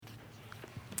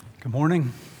Good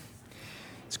morning.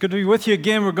 It's good to be with you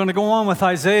again. We're going to go on with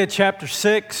Isaiah chapter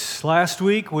 6. Last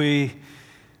week we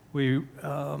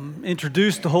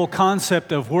introduced the whole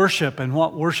concept of worship and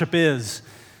what worship is.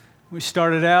 We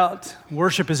started out,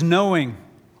 worship is knowing.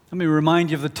 Let me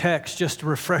remind you of the text just to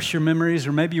refresh your memories,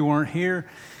 or maybe you weren't here.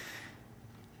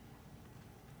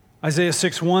 Isaiah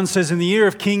 6:1 says, "In the year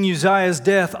of King Uzziah's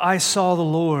death, I saw the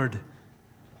Lord."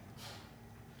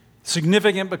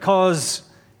 Significant because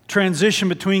transition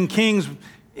between kings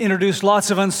introduced lots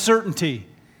of uncertainty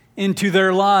into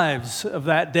their lives of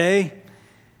that day.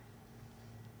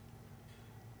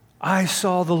 I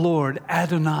saw the Lord.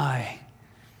 Adonai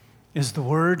is the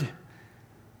word.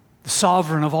 The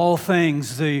sovereign of all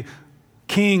things, the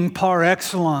king par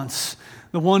excellence,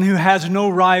 the one who has no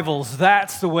rivals.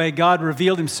 That's the way God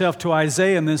revealed himself to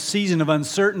Isaiah in this season of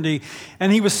uncertainty.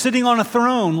 And he was sitting on a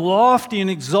throne, lofty and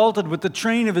exalted, with the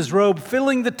train of his robe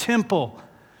filling the temple.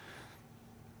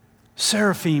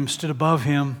 Seraphim stood above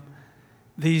him,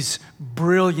 these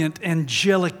brilliant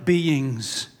angelic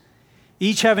beings,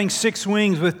 each having 6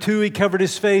 wings. With 2 he covered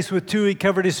his face, with 2 he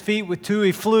covered his feet, with 2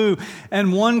 he flew.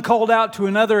 And one called out to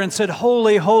another and said,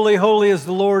 "Holy, holy, holy is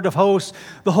the Lord of hosts.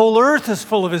 The whole earth is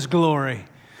full of his glory."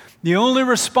 The only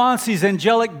response these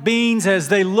angelic beings as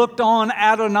they looked on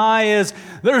Adonai is,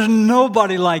 "There's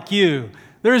nobody like you.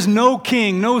 There's no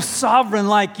king, no sovereign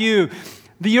like you.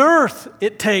 The earth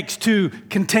it takes to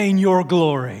contain your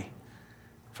glory,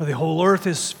 for the whole earth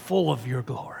is full of your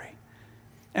glory."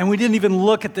 And we didn't even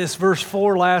look at this verse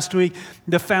 4 last week.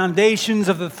 The foundations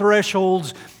of the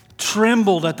thresholds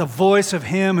trembled at the voice of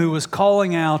him who was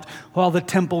calling out while the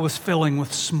temple was filling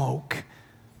with smoke.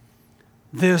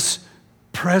 This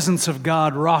presence of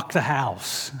God rocked the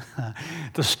house.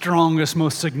 The strongest,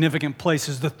 most significant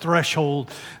places, the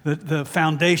threshold, the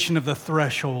foundation of the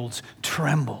thresholds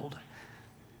trembled.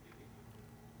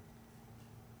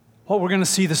 What we're going to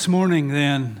see this morning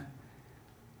then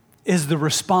is the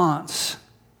response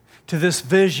to this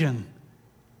vision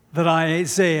that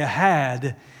Isaiah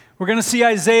had. We're going to see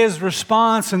Isaiah's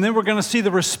response, and then we're going to see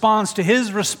the response to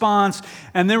his response,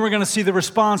 and then we're going to see the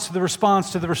response to the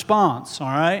response to the response, all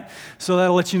right? So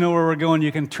that'll let you know where we're going.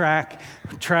 You can track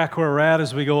where we're at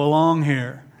as we go along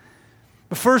here.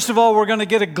 But first of all, we're going to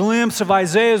get a glimpse of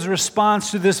Isaiah's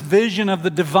response to this vision of the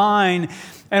divine.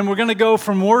 And we're going to go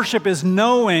from worship as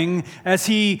knowing, as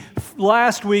he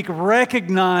last week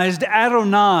recognized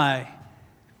Adonai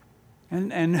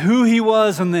and who he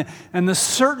was, and the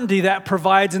certainty that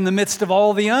provides in the midst of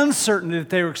all the uncertainty that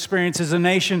they were experiencing as a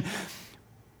nation.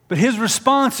 But his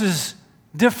response is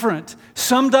different,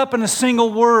 summed up in a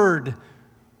single word: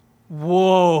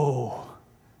 woe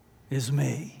is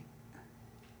me.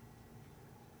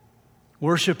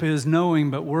 Worship is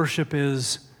knowing, but worship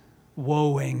is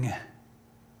woeing.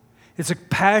 It's a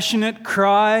passionate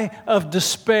cry of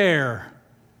despair.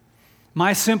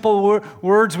 My simple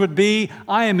words would be,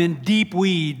 I am in deep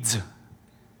weeds,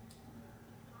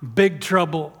 big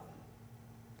trouble.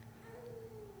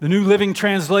 The New Living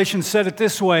Translation said it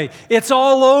this way: "It's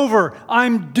all over.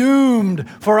 I'm doomed,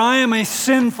 for I am a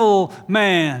sinful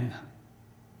man."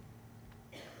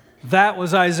 That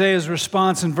was Isaiah's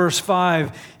response in verse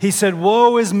 5. He said,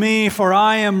 "Woe is me, for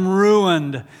I am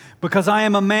ruined, because I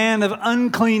am a man of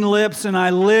unclean lips, and I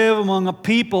live among a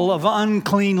people of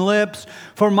unclean lips.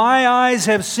 For my eyes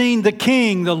have seen the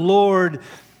King, the Lord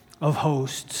of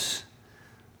hosts."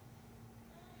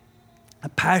 A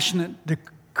passionate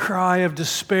cry of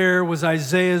despair was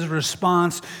Isaiah's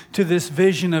response to this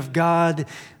vision of God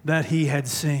that he had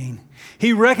seen.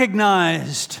 He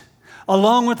recognized,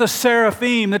 along with the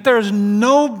seraphim, that there's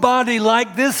nobody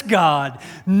like this God.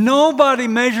 Nobody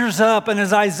measures up. And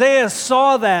as Isaiah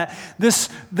saw that, this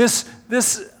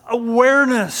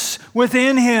awareness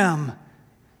within him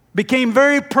became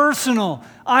very personal.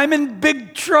 I'm in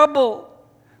big trouble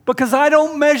because I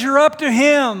don't measure up to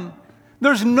him.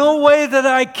 There's no way that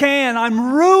I can.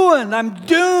 I'm ruined. I'm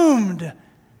doomed.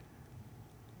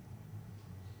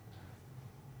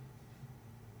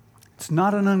 It's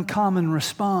not an uncommon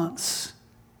response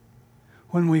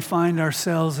when we find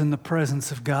ourselves in the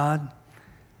presence of God.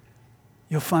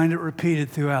 You'll find it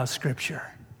repeated throughout Scripture.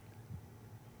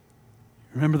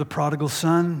 Remember the prodigal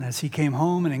son as he came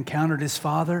home and encountered his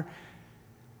father?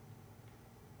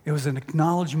 It was an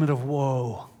acknowledgement of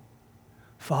woe.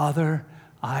 "Father,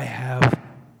 I have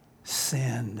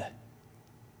sinned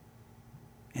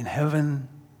in heaven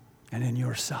and in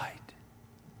your sight."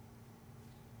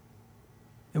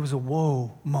 It was a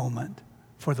woe moment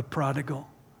for the prodigal.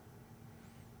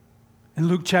 In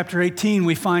Luke chapter 18,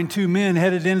 we find 2 men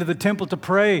headed into the temple to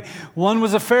pray. One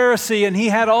was a Pharisee, and he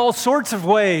had all sorts of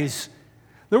ways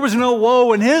There was no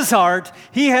woe in his heart.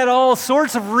 He had all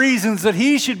sorts of reasons that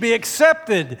he should be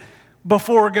accepted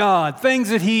before God. Things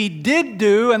that he did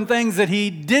do and things that he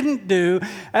didn't do,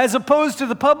 as opposed to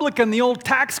the publican, the old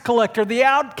tax collector, the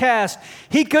outcast.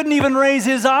 He couldn't even raise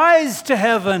his eyes to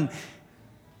heaven.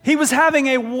 He was having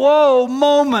a woe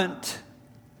moment.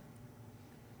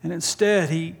 And instead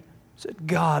he said,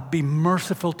 God, be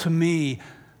merciful to me,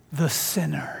 the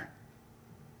sinner.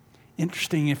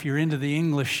 Interesting if you're into the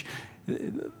English,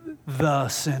 the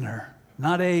sinner.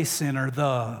 Not a sinner,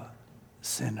 the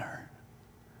sinner.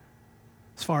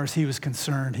 As far as he was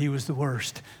concerned, he was the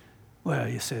worst. Well,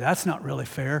 you say, that's not really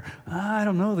fair. I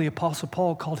don't know. The Apostle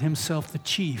Paul called himself the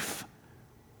chief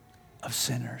of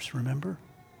sinners, remember?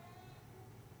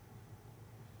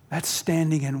 That's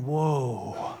standing in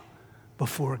woe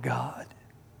before God.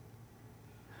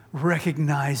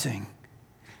 Recognizing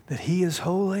that he is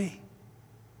holy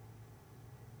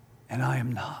and I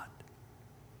am not.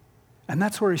 And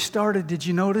that's where he started. Did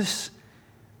you notice?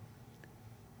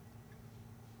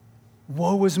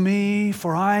 Woe is me,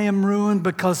 for I am ruined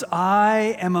because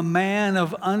I am a man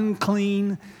of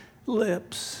unclean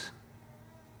lips.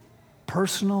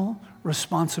 Personal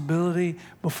responsibility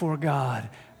before God.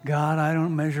 God, I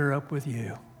don't measure up with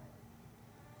you.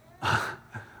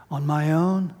 On my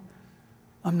own,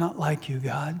 I'm not like you,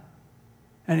 God.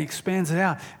 And he expands it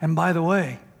out. And by the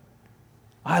way,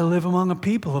 I live among a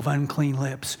people of unclean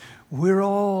lips. We're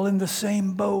all in the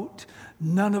same boat.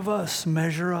 None of us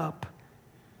measure up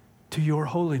to your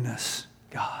holiness,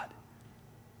 God.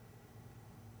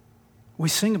 We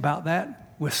sing about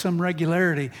that with some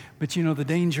regularity, but you know, the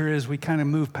danger is we kind of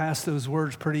move past those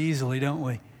words pretty easily, don't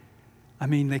we? I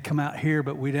mean, they come out here,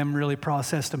 but we haven't really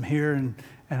processed them here, and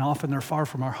often they're far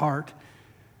from our heart.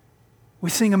 We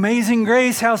sing Amazing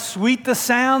Grace, how sweet the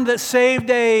sound that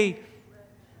saved a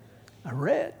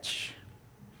wretch.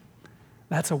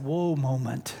 That's a woe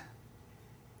moment.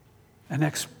 An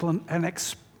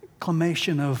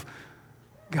exclamation of,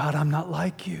 God, I'm not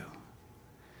like you.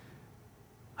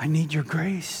 I need your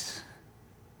grace.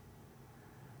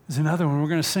 There's another one we're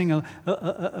going to sing an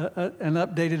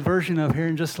updated version of here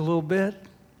in just a little bit.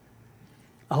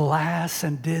 Alas,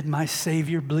 and did my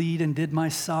Savior bleed, and did my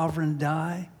sovereign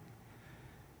die?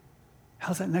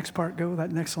 How's that next part go,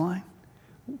 that next line?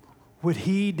 Would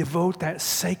he devote that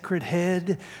sacred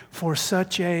head for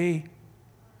such a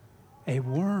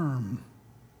worm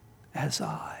as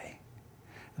I?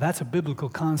 That's a biblical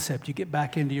concept. You get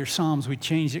back into your Psalms. We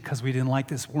changed it because we didn't like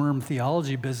this worm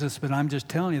theology business, but I'm just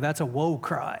telling you, that's a woe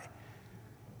cry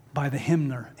by the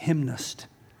hymnist.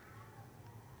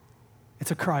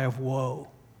 It's a cry of woe.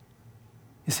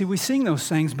 You see, we sing those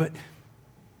things, but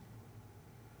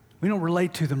we don't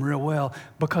relate to them real well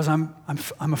because I'm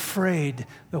afraid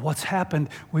that what's happened,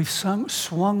 we've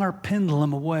swung our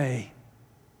pendulum away.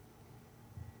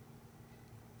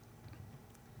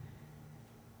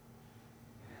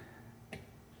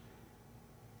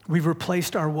 We've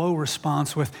replaced our woe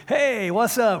response with, hey,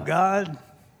 what's up, God?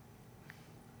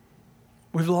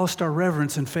 We've lost our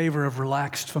reverence in favor of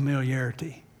relaxed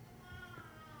familiarity.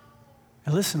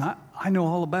 And listen, I know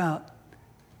all about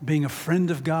being a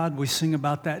friend of God. We sing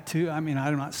about that too. I mean,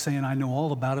 I'm not saying I know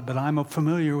all about it, but I'm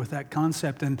familiar with that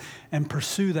concept and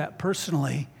pursue that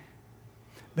personally.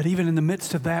 But even in the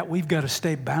midst of that, we've got to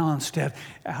stay balanced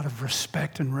out of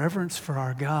respect and reverence for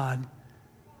our God.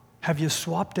 Have you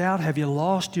swapped out? Have you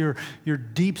lost your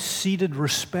deep-seated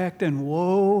respect and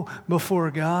woe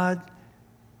before God?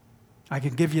 I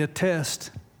can give you a test.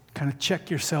 Kind of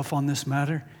check yourself on this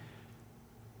matter.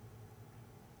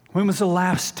 When was the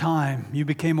last time you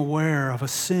became aware of a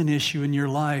sin issue in your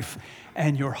life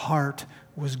and your heart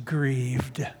was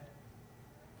grieved?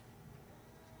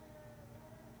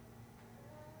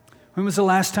 When was the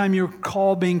last time you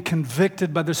recall being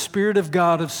convicted by the Spirit of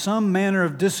God of some manner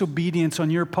of disobedience on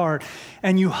your part,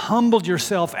 and you humbled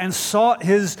yourself and sought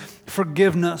His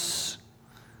forgiveness?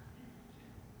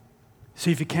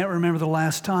 See, if you can't remember the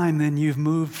last time, then you've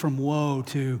moved from woe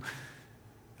to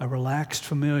a relaxed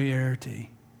familiarity.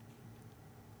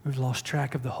 We've lost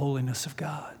track of the holiness of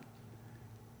God.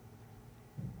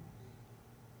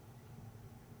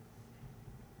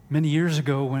 Many years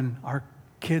ago, when our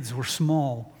kids were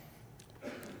small,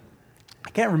 I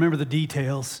can't remember the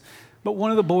details, but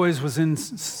one of the boys was in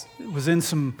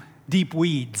some deep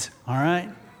weeds, all right?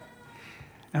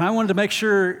 And I wanted to make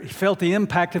sure he felt the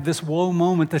impact of this woe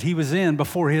moment that he was in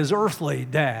before his earthly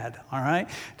dad, all right?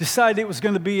 Decided it was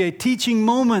going to be a teaching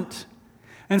moment.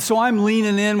 And so I'm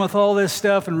leaning in with all this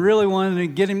stuff and really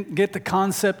wanting to get the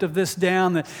concept of this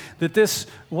down, that this,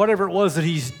 whatever it was that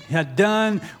he had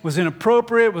done was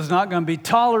inappropriate, was not going to be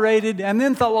tolerated. And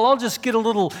then thought, well, I'll just get a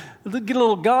little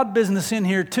God business in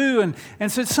here too.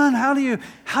 And said, son, how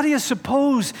do you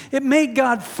suppose it made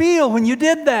God feel when you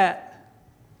did that?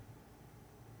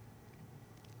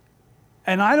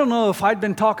 And I don't know if I'd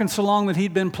been talking so long that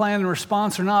he'd been planning a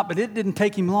response or not, but it didn't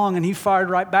take him long, and he fired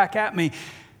right back at me.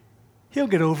 He'll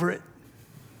get over it.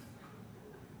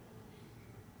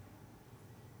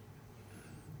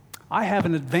 I have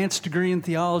an advanced degree in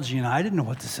theology, and I didn't know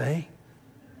what to say.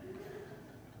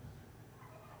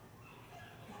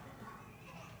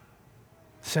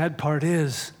 Sad part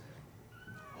is,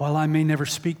 while I may never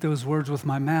speak those words with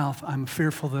my mouth, I'm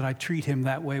fearful that I treat him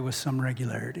that way with some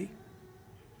regularity.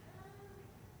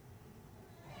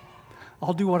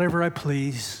 I'll do whatever I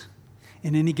please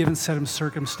in any given set of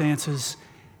circumstances,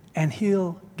 and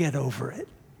he'll get over it.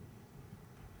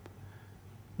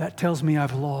 That tells me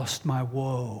I've lost my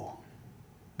woe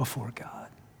before God.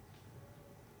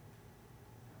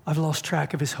 I've lost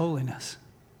track of his holiness.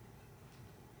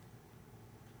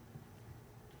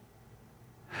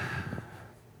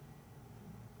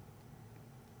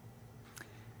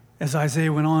 As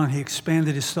Isaiah went on, he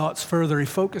expanded his thoughts further. He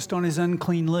focused on his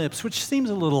unclean lips, which seems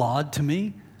a little odd to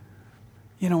me.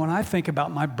 You know, when I think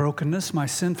about my brokenness, my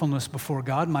sinfulness before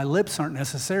God, my lips aren't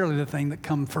necessarily the thing that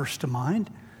come first to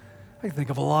mind. I can think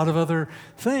of a lot of other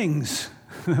things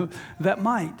that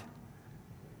might.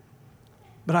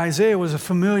 But Isaiah was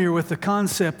familiar with the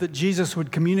concept that Jesus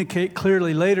would communicate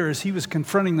clearly later as he was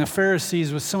confronting the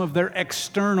Pharisees with some of their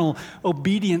external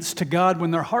obedience to God when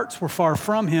their hearts were far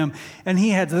from him. And he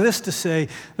had this to say,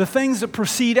 the things that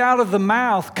proceed out of the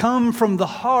mouth come from the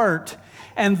heart,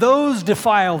 and those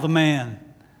defile the man.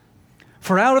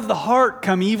 For out of the heart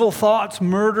come evil thoughts,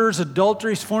 murders,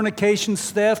 adulteries, fornications,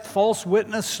 theft, false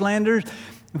witness, slanders.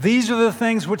 These are the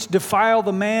things which defile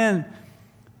the man.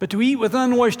 But to eat with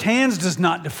unwashed hands does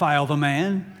not defile the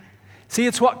man. See,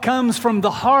 it's what comes from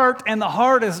the heart, and the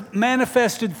heart is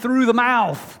manifested through the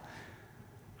mouth.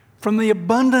 From the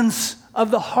abundance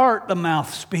of the heart, the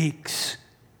mouth speaks.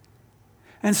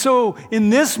 And so,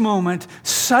 in this moment,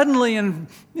 suddenly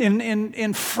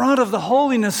in front of the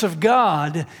holiness of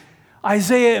God,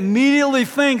 Isaiah immediately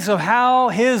thinks of how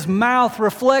his mouth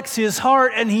reflects his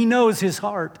heart, and he knows his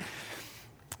heart.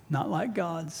 Not like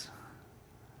God's.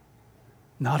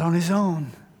 Not on his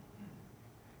own.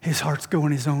 His heart's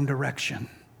going his own direction.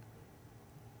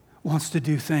 Wants to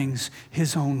do things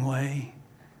his own way.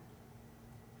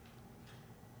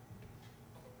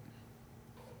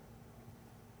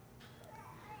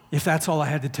 If that's all I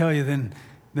had to tell you, then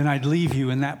I'd leave you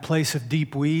in that place of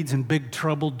deep weeds and big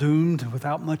trouble, doomed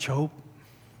without much hope.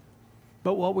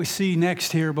 But what we see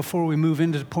next here before we move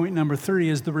into point number 3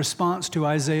 is the response to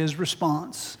Isaiah's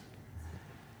response.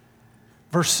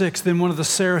 Verse 6, then one of the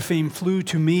seraphim flew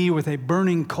to me with a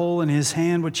burning coal in his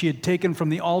hand, which he had taken from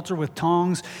the altar with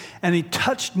tongs, and he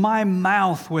touched my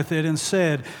mouth with it and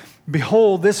said,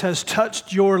 behold, this has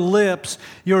touched your lips.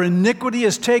 Your iniquity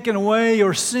is taken away.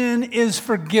 Your sin is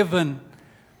forgiven.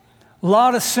 A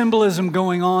lot of symbolism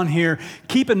going on here.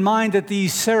 Keep in mind that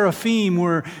these seraphim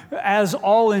were, as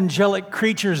all angelic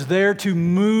creatures, there to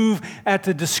move at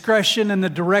the discretion and the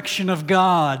direction of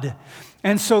God.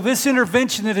 And so this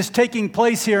intervention that is taking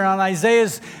place here on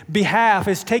Isaiah's behalf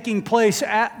is taking place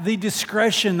at the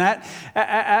discretion,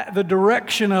 at the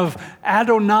direction of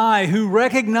Adonai, who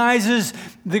recognizes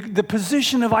the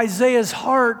position of Isaiah's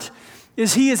heart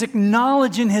as he is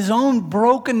acknowledging his own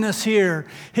brokenness here,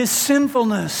 his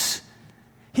sinfulness.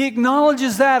 He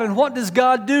acknowledges that, and what does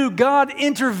God do? God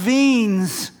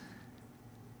intervenes.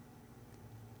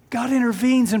 God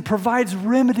intervenes and provides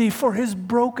remedy for his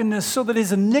brokenness so that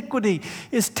his iniquity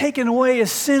is taken away,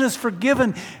 his sin is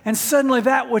forgiven, and suddenly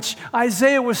that which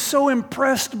Isaiah was so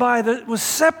impressed by that was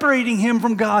separating him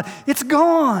from God, it's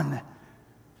gone.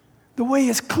 The way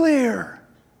is clear.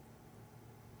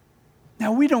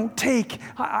 Now, we don't take,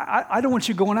 I don't want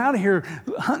you going out of here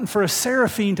hunting for a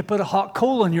seraphim to put a hot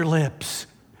coal on your lips.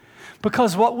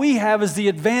 Because what we have is the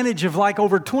advantage of like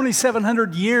over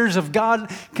 2,700 years of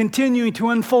God continuing to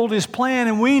unfold his plan.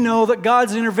 And we know that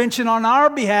God's intervention on our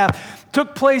behalf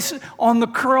took place on the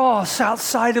cross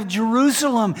outside of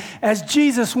Jerusalem as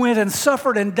Jesus went and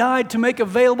suffered and died to make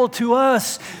available to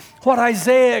us what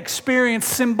Isaiah experienced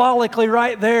symbolically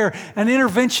right there, an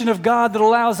intervention of God that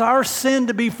allows our sin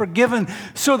to be forgiven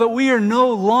so that we are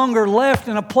no longer left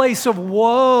in a place of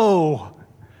woe,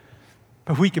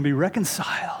 but we can be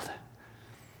reconciled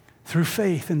through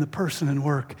faith in the person and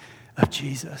work of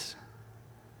Jesus.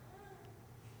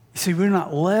 You see, we're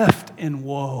not left in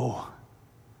woe.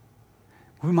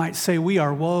 We might say we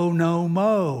are woe no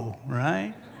mo,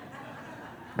 right?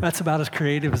 That's about as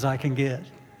creative as I can get,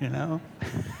 you know?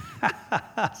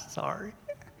 Sorry.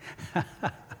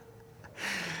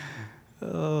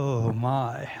 Oh,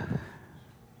 my.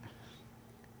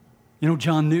 You know,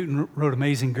 John Newton wrote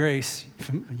Amazing Grace.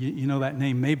 You know that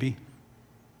name, maybe.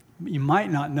 You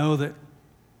might not know that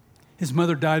his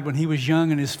mother died when he was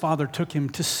young, and his father took him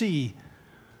to sea,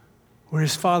 where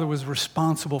his father was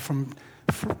responsible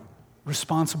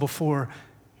for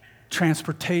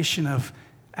transportation of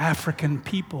African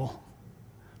people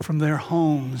from their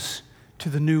homes to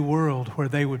the New World, where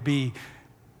they would be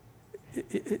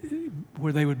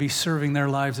serving their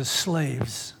lives as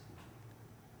slaves.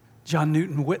 John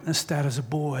Newton witnessed that as a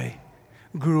boy,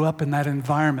 grew up in that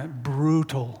environment,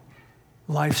 brutal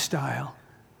lifestyle,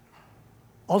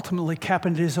 ultimately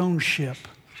captained his own ship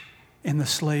in the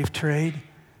slave trade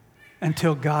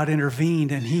until God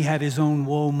intervened and he had his own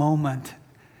woe moment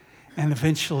and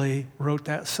eventually wrote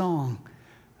that song,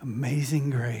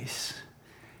 Amazing Grace.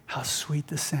 How sweet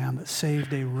the sound that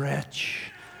saved a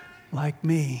wretch like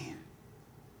me.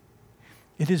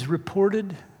 It is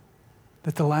reported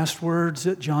that the last words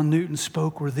that John Newton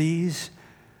spoke were these: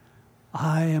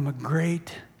 I am a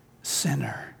great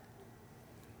sinner,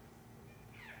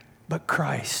 but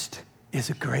Christ is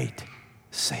a great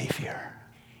Savior.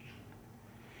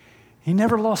 He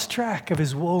never lost track of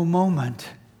his woe moment,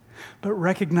 but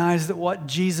recognized that what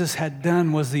Jesus had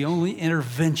done was the only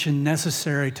intervention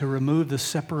necessary to remove the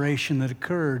separation that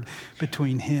occurred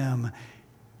between him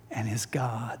and his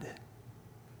God.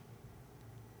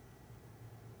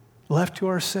 Left to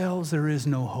ourselves, there is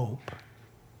no hope.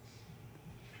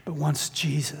 But once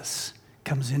Jesus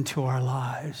comes into our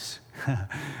lives,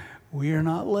 we are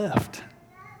not left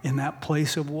in that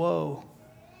place of woe.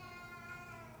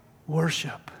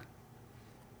 Worship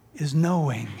is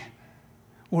knowing.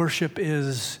 Worship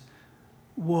is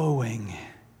woeing.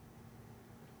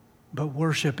 But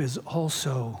worship is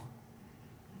also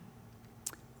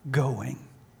going.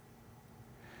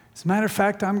 As a matter of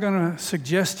fact, I'm going to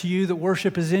suggest to you that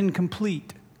worship is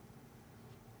incomplete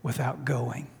without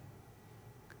going.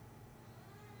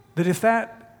 That if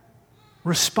that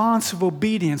response of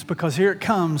obedience, because here it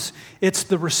comes, it's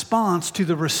the response to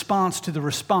the response to the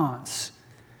response.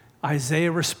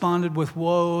 Isaiah responded with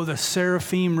woe. The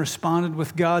seraphim responded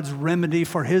with God's remedy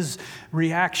for his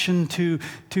reaction to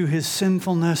his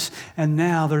sinfulness. And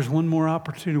now there's one more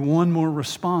opportunity, one more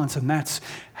response. And that's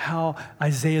how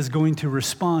Isaiah is going to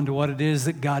respond to what it is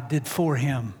that God did for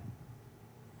him.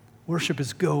 Worship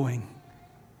is going.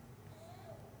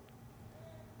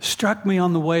 Struck me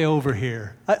on the way over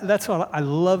here. That's what I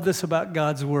love this about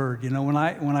God's word. You know, when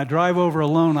I drive over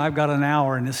alone, I've got an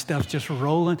hour and this stuff's just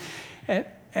rolling.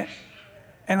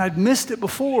 And I'd missed it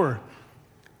before.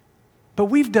 But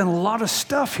we've done a lot of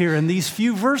stuff here in these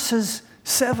few verses,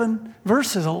 7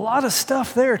 verses, a lot of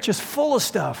stuff there, just full of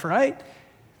stuff, right?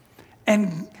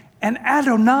 And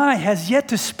Adonai has yet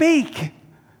to speak.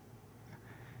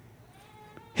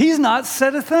 He's not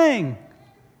said a thing.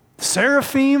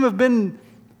 Seraphim have been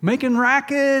making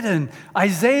racket and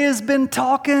Isaiah's been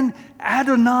talking.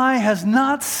 Adonai has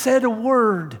not said a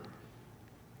word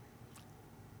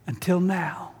until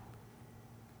now.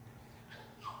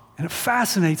 And it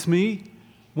fascinates me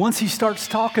once he starts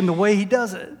talking the way he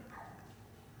does it.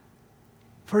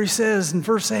 For he says in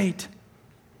verse 8,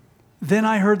 then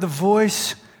I heard the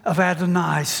voice of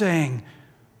Adonai saying,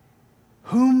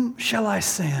 whom shall I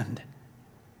send?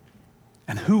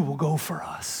 And who will go for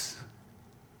us?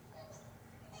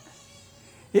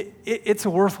 It's a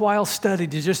worthwhile study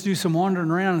to just do some wandering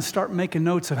around and start making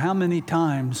notes of how many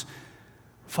times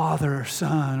Father or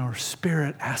Son or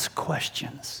Spirit ask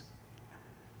questions.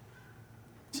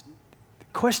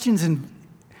 Questions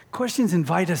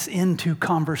invite us into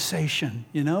conversation,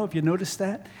 you know, if you notice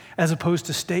that, as opposed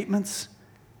to statements.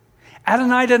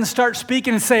 Adonai doesn't start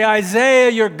speaking and say, Isaiah,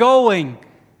 you're going.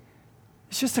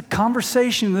 It's just a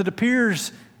conversation that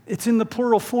appears, it's in the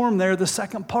plural form there, the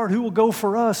second part, who will go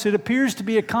for us? It appears to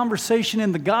be a conversation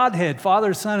in the Godhead,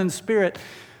 Father, Son, and Spirit.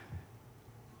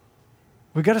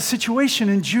 We've got a situation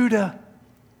in Judah.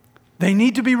 They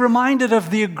need to be reminded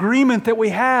of the agreement that we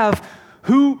have.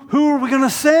 Who are we going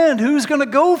to send? Who's going to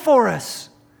go for us?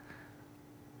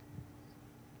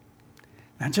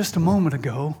 Now, just a moment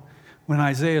ago, when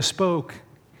Isaiah spoke,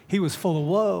 he was full of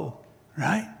woe,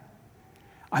 right?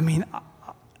 I mean,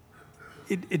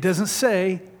 it doesn't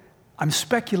say, I'm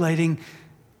speculating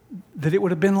that it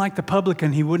would have been like the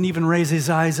publican. He wouldn't even raise his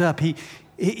eyes up.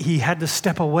 He had to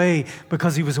step away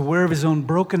because he was aware of his own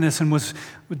brokenness and was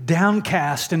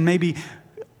downcast and maybe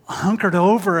hunkered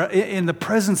over in the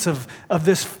presence of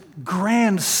this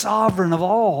grand sovereign of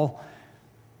all.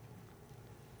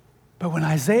 But when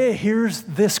Isaiah hears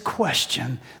this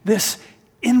question, this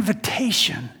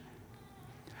invitation,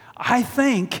 I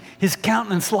think his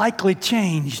countenance likely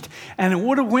changed, and it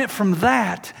would have went from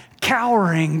that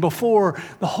cowering before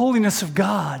the holiness of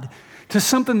God to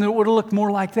something that would have looked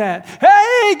more like that.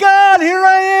 Hey, God, here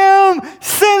I am.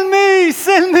 Send me,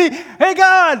 send me. Hey,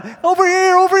 God, over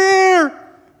here, over here.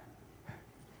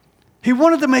 He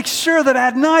wanted to make sure that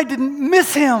Adonai didn't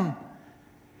miss him.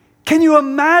 Can you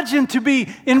imagine to be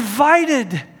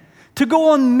invited to go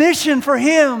on mission for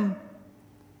him?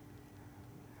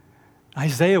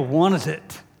 Isaiah wanted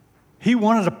it. He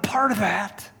wanted a part of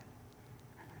that.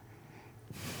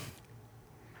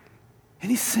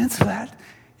 Any sense of that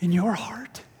in your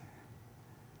heart?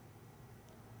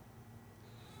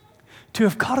 To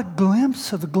have caught a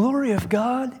glimpse of the glory of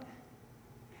God?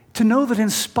 To know that in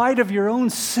spite of your own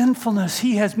sinfulness,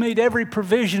 He has made every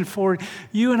provision for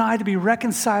you and I to be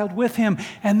reconciled with Him.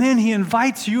 And then He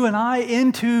invites you and I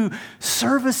into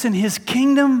service in His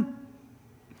kingdom.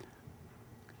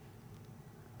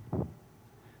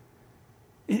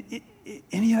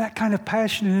 Any of that kind of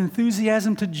passion and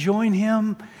enthusiasm to join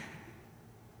Him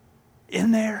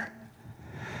in there?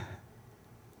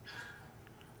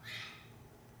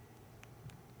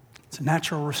 It's a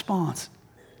natural response.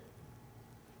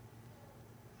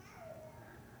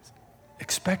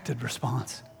 Expected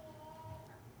response.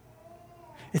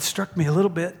 It struck me a little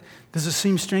bit. Does it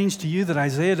seem strange to you that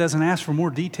Isaiah doesn't ask for more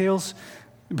details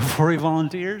before he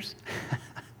volunteers?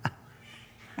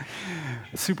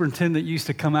 The superintendent used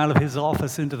to come out of his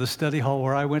office into the study hall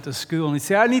where I went to school, and he'd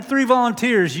say, I need 3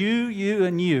 volunteers, you,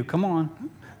 and you. Come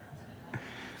on.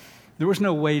 There was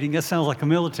no waiting. That sounds like a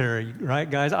military, right,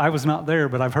 guys? I was not there,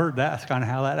 but I've heard that's kind of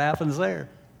how that happens there.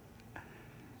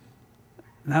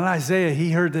 Now Isaiah,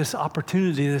 he heard this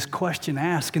opportunity, this question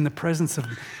asked in the presence of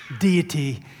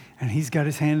deity, and he's got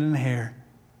his hand in the air.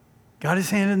 Got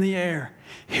his hand in the air.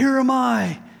 Here am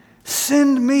I.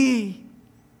 Send me.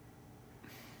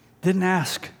 Didn't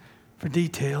ask for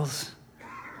details.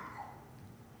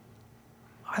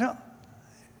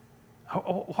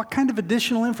 What kind of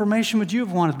additional information would you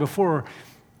have wanted before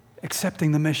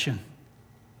accepting the mission?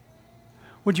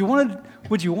 Would you want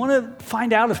to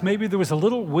find out if maybe there was a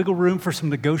little wiggle room for some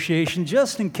negotiation,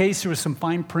 just in case there was some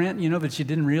fine print, that you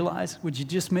didn't realize? Would you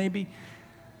just maybe?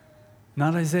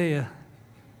 Not Isaiah.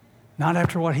 Not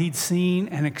after what he'd seen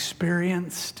and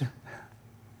experienced.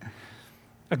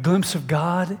 A glimpse of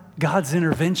God, God's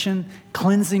intervention,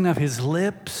 cleansing of his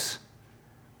lips.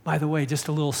 By the way, just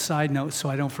a little side note so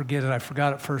I don't forget it. I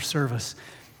forgot at first service.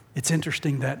 It's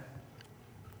interesting that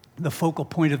the focal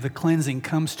point of the cleansing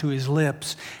comes to his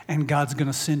lips, and God's going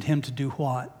to send him to do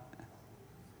what?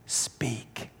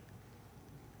 Speak.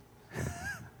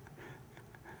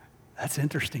 That's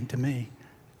interesting to me.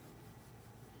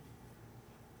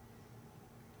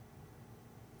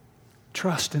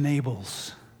 Trust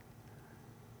enables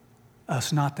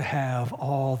us not to have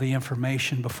all the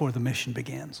information before the mission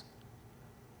begins.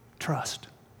 Trust.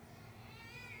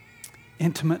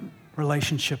 Intimate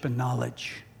relationship and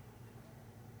knowledge.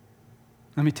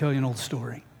 Let me tell you an old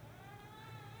story.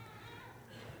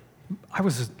 I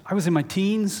was in my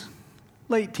teens,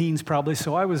 late teens probably,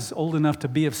 so I was old enough to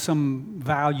be of some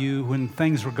value when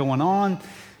things were going on,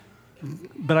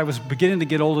 but I was beginning to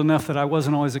get old enough that I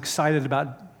wasn't always excited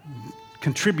about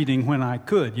contributing when I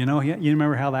could. You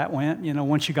remember how that went?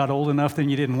 Once you got old enough, then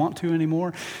you didn't want to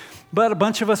anymore. But a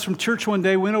bunch of us from church one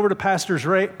day went over to Pastor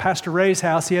Ray's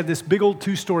house. He had this big old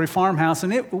 2-story farmhouse,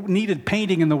 and it needed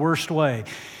painting in the worst way.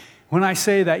 When I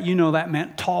say that, that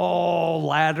meant tall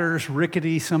ladders,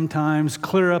 rickety sometimes,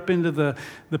 clear up into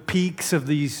the peaks of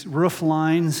these roof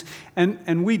lines.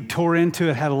 And we tore into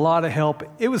it, had a lot of help.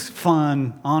 It was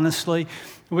fun, honestly.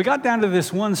 We got down to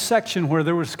this one section where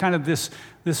there was kind of this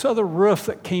other roof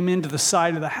that came into the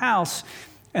side of the house.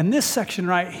 And this section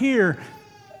right here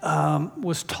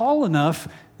was tall enough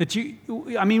that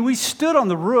we stood on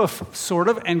the roof, sort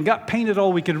of, and got painted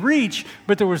all we could reach,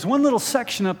 but there was one little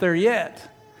section up there yet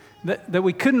that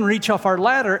we couldn't reach off our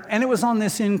ladder, and it was on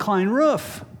this incline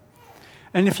roof.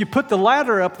 And if you put the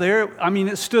ladder up there,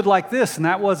 it stood like this, and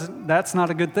that's not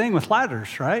a good thing with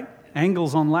ladders, right?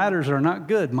 Angles on ladders are not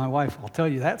good. My wife will tell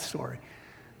you that story,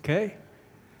 okay?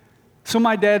 So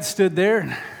my dad stood there,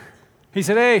 and he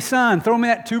said, hey, son, throw me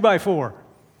that 2x4.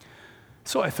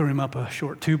 So I threw him up a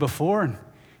short 2x4, and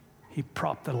he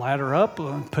propped the ladder up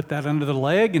and put that under the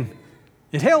leg, and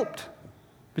it helped.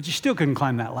 But you still couldn't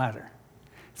climb that ladder.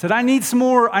 Said, I need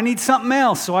something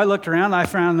else. So I looked around, I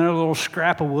found another little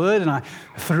scrap of wood, and I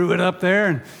threw it up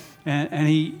there, And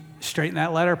he straightened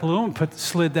that ladder up a little and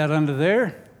slid that under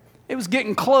there. It was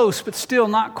getting close, but still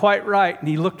not quite right. And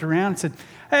he looked around and said,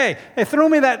 hey, throw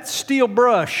me that steel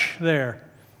brush there.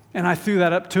 And I threw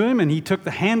that up to him, and he took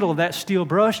the handle of that steel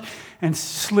brush and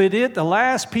slid it, the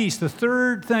last piece, the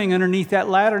third thing underneath that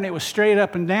ladder, and it was straight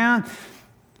up and down.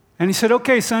 And he said,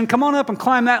 okay, son, come on up and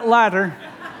climb that ladder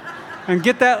and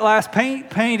get that last paint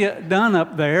done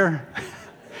up there.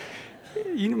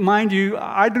 Mind you,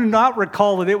 I do not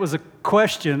recall that it was a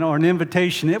question or an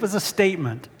invitation. It was a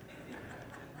statement.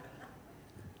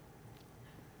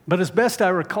 But as best I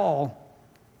recall,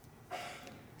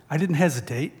 I didn't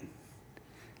hesitate.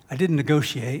 I didn't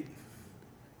negotiate.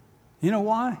 You know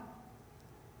why?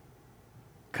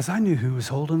 Because I knew who was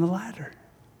holding the ladder.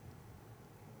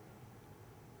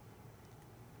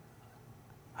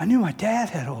 I knew my dad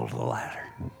had hold of the ladder.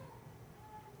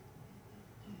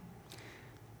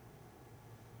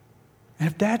 And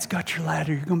if Dad's got your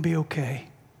ladder, you're going to be okay.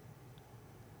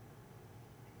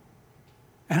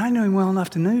 And I knew him well enough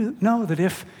to know that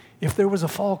if there was a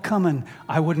fall coming,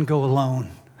 I wouldn't go alone.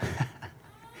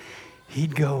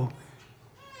 He'd go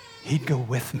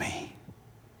with me.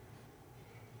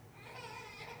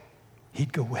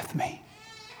 He'd go with me.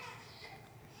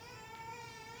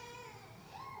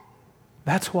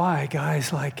 That's why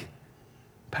guys like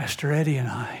Pastor Eddie and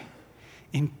I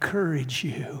encourage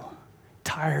you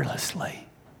tirelessly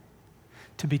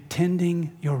to be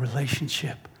tending your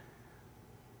relationship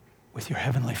with your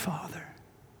Heavenly Father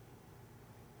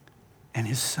and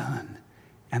His Son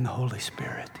and the Holy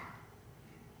Spirit.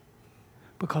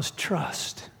 Because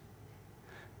trust,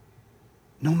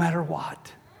 no matter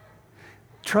what,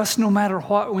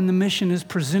 when the mission is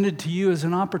presented to you as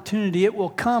an opportunity, it will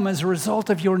come as a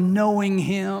result of your knowing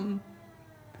Him.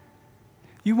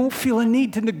 You won't feel a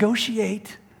need to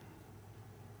negotiate.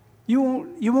 You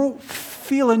won't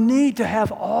feel a need to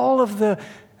have all of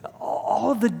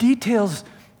the details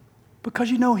because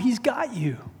you know He's got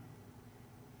you.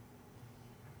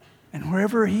 And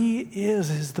wherever He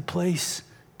is the place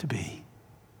to be.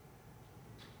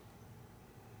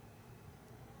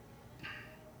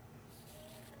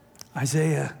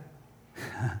 Isaiah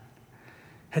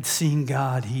had seen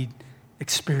God. He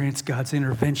experienced God's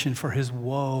intervention for his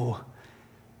woe.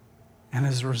 And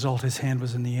as a result, his hand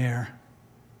was in the air.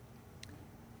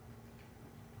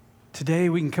 Today,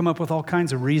 we can come up with all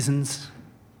kinds of reasons,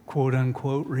 quote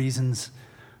unquote reasons,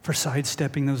 for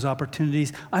sidestepping those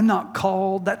opportunities. I'm not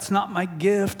called. That's not my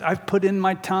gift. I've put in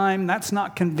my time. That's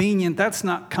not convenient. That's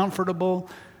not comfortable.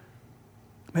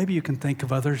 Maybe you can think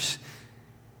of others.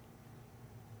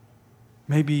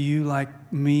 Maybe you,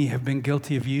 like me, have been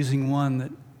guilty of using one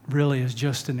that really is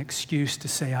just an excuse to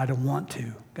say, I don't want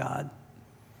to, God.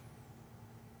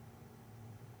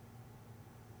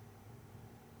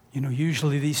 You know,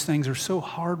 usually these things are so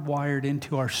hardwired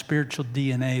into our spiritual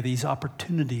DNA, these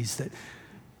opportunities that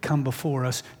come before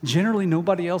us. Generally,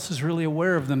 nobody else is really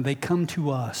aware of them. They come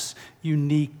to us,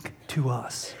 unique to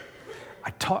us.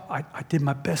 I did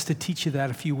my best to teach you that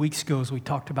a few weeks ago as we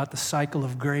talked about the cycle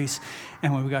of grace.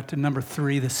 And when we got to number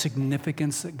 3, the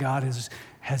significance that God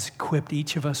has equipped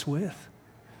each of us with.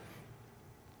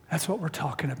 That's what we're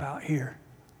talking about here.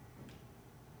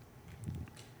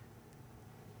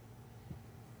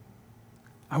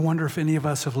 I wonder if any of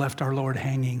us have left our Lord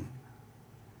hanging.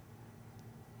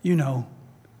 You know,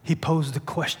 He posed the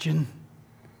question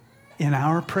in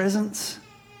our presence.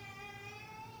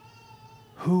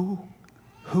 Who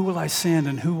will I send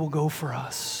and who will go for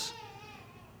us?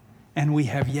 And we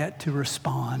have yet to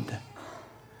respond.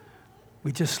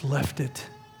 We just left it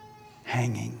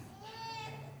hanging.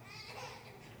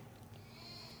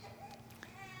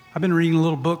 I've been reading a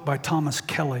little book by Thomas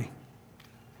Kelly,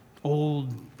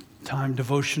 old-time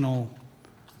devotional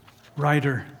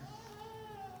writer.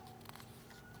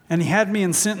 And he had me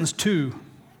in sentence 2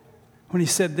 when he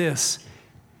said this: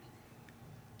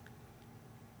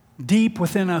 deep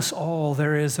within us all,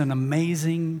 there is an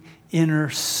amazing inner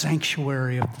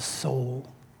sanctuary of the soul.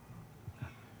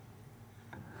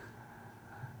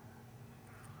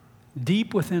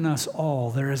 Deep within us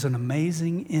all, there is an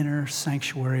amazing inner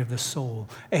sanctuary of the soul,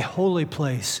 a holy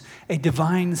place, a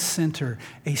divine center,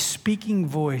 a speaking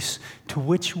voice to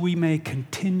which we may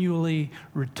continually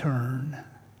return.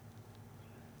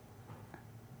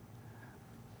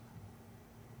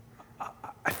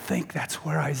 I think that's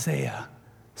where Isaiah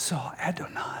saw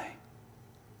Adonai,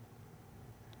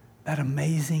 that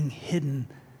amazing hidden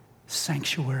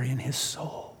sanctuary in his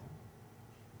soul.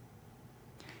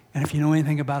 And if you know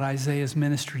anything about Isaiah's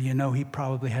ministry, you know he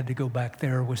probably had to go back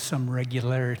there with some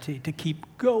regularity to keep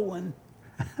going.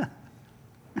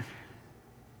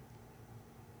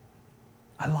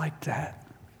 I like that.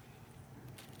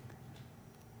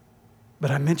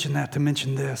 But I mention that to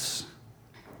mention this.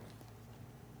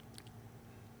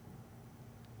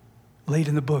 Late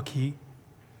in the book, he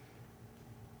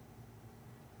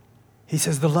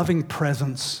says the loving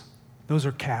presence, those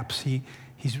are caps.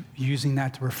 He's using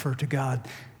that to refer to God.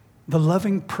 The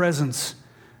loving presence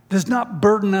does not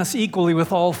burden us equally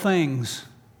with all things.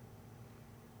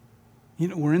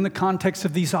 We're in the context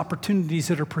of these opportunities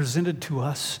that are presented to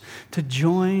us to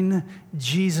join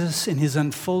Jesus in his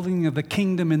unfolding of the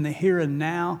kingdom in the here and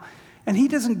now. And he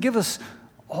doesn't give us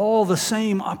all the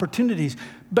same opportunities,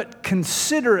 but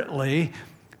considerately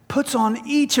puts on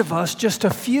each of us just a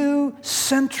few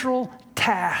central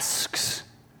tasks,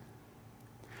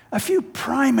 a few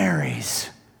primaries.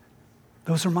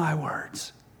 Those are my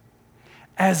words.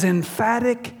 As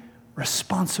emphatic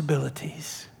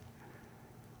responsibilities.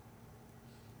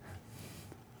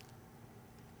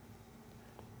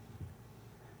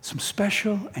 Some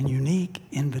special and unique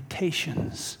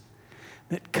invitations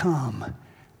that come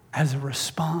as a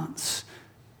response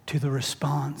to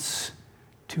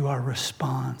our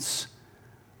response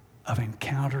of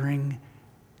encountering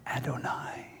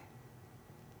Adonai.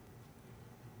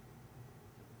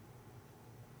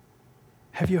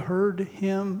 Have you heard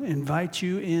him invite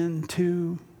you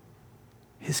into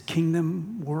his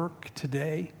kingdom work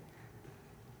today?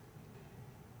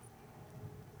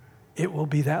 It will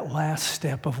be that last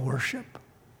step of worship.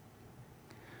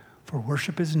 For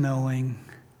worship is knowing,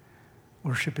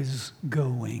 worship is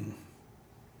going.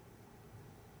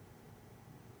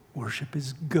 Worship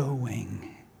is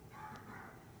going.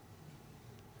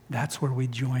 That's where we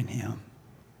join him.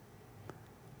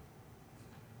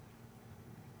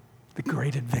 The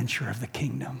great adventure of the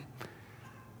kingdom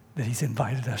that he's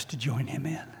invited us to join him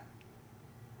in.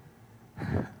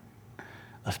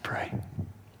 Let's pray.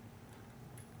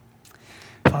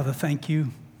 Father, thank you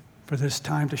for this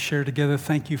time to share together.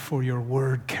 Thank you for your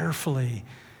word, carefully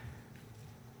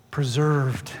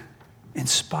preserved,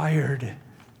 inspired,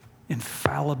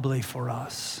 infallibly for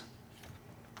us.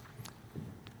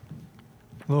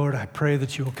 Lord, I pray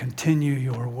that you will continue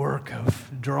your work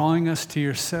of drawing us to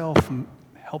yourself and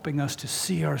helping us to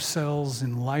see ourselves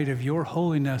in light of your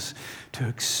holiness, to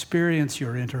experience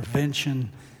your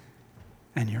intervention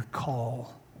and your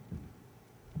call.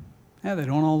 Yeah, they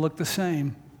don't all look the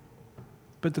same,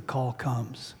 but the call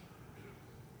comes.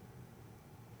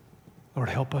 Lord,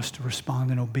 help us to respond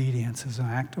in obedience as an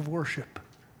act of worship.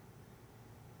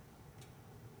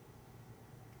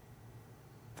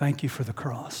 Thank you for the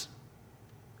cross.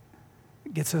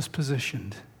 It gets us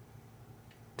positioned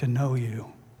to know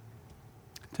you,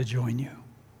 to join you.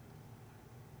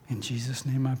 In Jesus'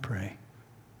 name I pray,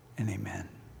 and amen.